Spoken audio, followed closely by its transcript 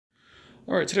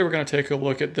Alright, today we're going to take a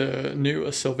look at the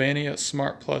new Sylvania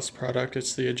Smart Plus product.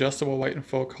 It's the adjustable white and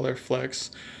full color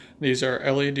flex. These are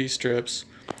LED strips.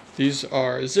 These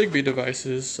are Zigbee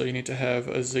devices, so you need to have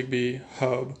a Zigbee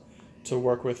hub to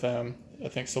work with them. I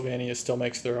think Sylvania still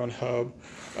makes their own hub.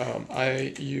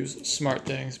 I use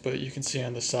smartthings, but you can see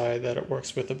on the side that it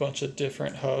works with a bunch of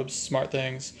different hubs.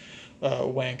 smartthings,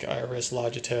 Wank, Iris,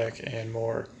 Logitech, and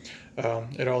more.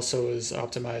 It also is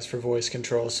optimized for voice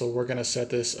control, so we're going to set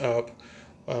this up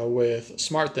with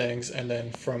smartthings, and then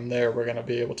from there we're going to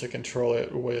be able to control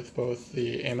it with both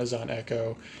the Amazon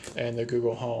Echo and the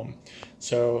Google Home.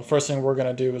 So first thing we're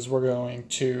going to do is we're going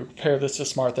to pair this to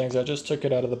smartthings. I just took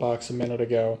it out of the box a minute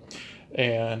ago,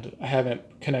 and I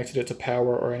haven't connected it to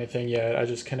power or anything yet. I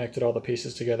just connected all the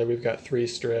pieces together. We've got 3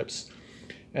 strips,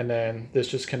 and then this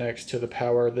just connects to the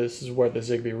power. This is where the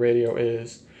Zigbee radio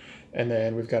is, and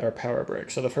then we've got our power brick.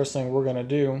 So the first thing we're going to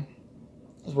do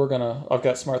is I've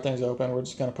got smartthings open. We're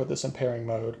just going to put this in pairing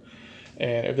mode.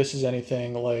 And if this is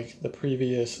anything like the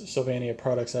previous Sylvania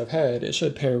products I've had, it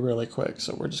should pair really quick.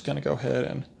 So we're just going to go ahead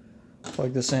and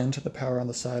plug this into the power on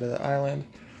the side of the island.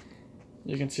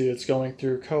 You can see it's going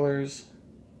through colors.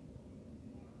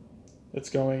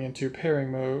 It's going into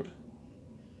pairing mode.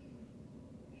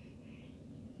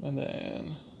 And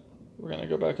then we're going to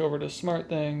go back over to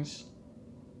smartthings.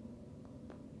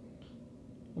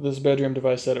 This bedroom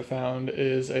device that it found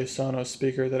is a Sonos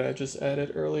speaker that I just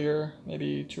added earlier,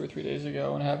 maybe 2 or 3 days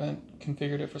ago, and haven't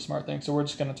configured it for SmartThings. So we're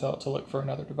just going to tell it to look for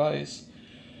another device.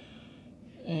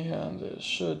 And it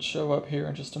should show up here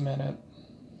in just a minute.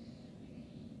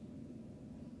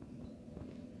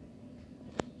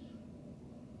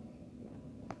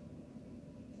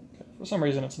 Okay, for some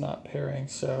reason it's not pairing,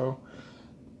 so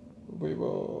we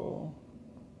will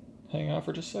hang on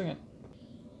for just a second.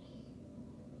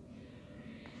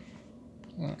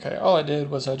 Okay, all I did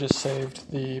was I just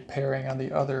saved the pairing on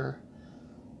the other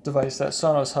device, that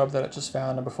Sonos hub that it just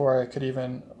found, and before I could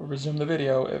even resume the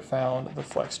video, it found the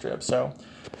flex strip. So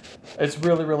it's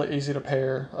really, really easy to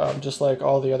pair, just like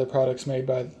all the other products made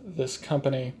by this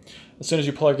company. As soon as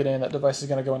you plug it in, that device is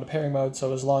going to go into pairing mode,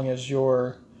 so as long as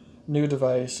your new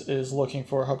device is looking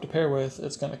for a hub to pair with,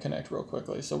 it's going to connect real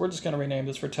quickly. So we're just going to rename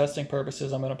this for testing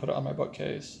purposes. I'm going to put it on my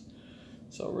bookcase.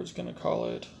 So we're just going to call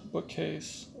it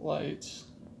bookcase lights.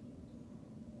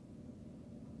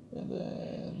 And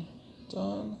then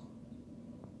done.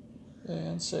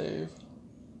 And save.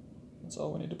 That's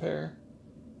all we need to pair.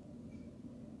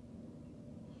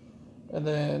 And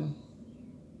then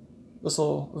this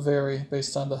will vary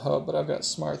based on the hub, but I've got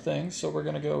SmartThings, so we're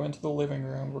going to go into the living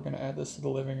room. We're going to add this to the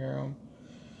living room.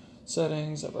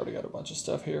 Settings, I've already got a bunch of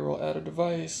stuff here. We'll add a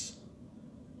device.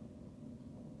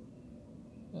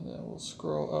 And then we'll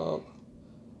scroll up.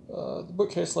 The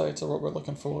bookcase lights are what we're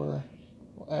looking for.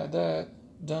 We'll add that.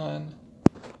 Done.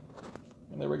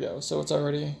 And there we go. So it's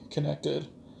already connected.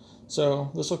 So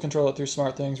this will control it through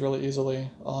SmartThings really easily,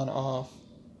 on, off.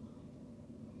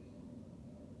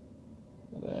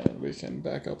 And then we can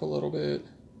back up a little bit.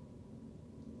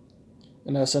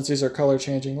 And now since these are color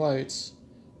changing lights,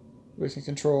 we can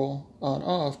control on,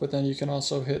 off, but then you can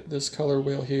also hit this color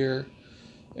wheel here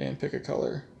and pick a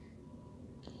color.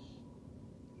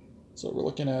 So we're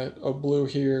looking at a blue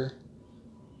here.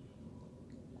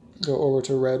 Go over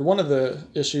to red. One of the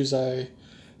issues I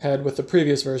had with the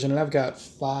previous version, and I've got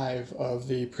 5 of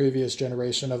the previous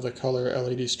generation of the color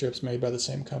LED strips made by the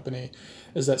same company,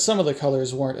 is that some of the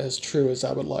colors weren't as true as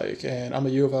I would like. And I'm a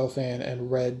U of L fan,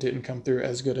 and red didn't come through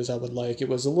as good as I would like. It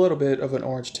was a little bit of an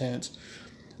orange tint.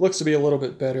 Looks to be a little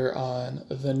bit better on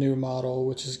the new model,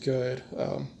 which is good,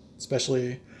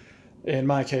 especially in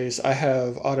my case. I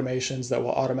have automations that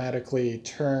will automatically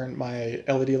turn my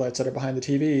LED lights that are behind the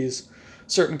TVs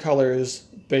certain colors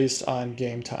based on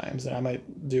game times, and I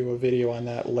might do a video on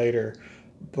that later,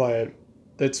 but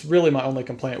that's really my only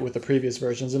complaint with the previous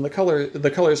versions. And the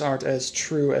colors aren't as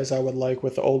true as I would like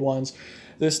with the old ones.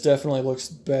 This definitely looks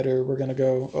better. We're going to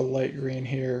go a light green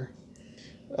here,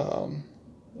 and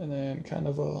then kind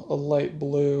of a light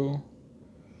blue,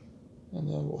 and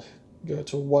then we'll go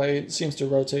to white. It seems to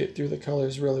rotate through the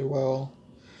colors really well.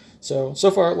 So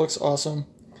far it looks awesome.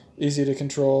 Easy to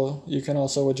control. You can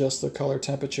also adjust the color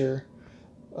temperature.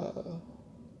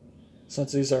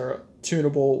 Since these are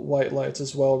tunable white lights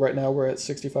as well, right now we're at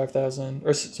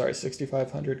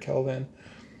 6,500 Kelvin.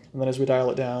 And then as we dial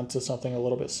it down to something a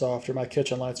little bit softer, my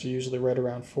kitchen lights are usually right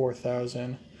around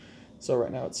 4,000. So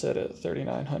right now it's set at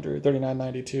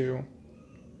 3,992.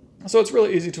 So it's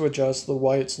really easy to adjust. The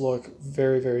whites look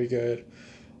very, very good.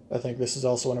 I think this is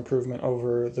also an improvement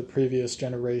over the previous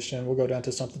generation. We'll go down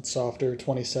to something softer,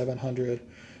 2,700.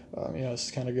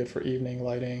 It's kind of good for evening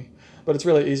lighting. But it's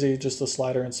really easy. Just the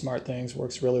slider in SmartThings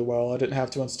works really well. I didn't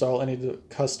have to install any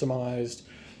customized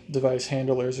device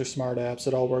handlers or smart apps.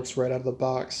 It all works right out of the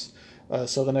box.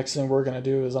 So the next thing we're going to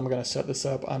do is I'm going to set this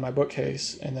up on my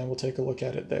bookcase, and then we'll take a look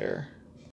at it there.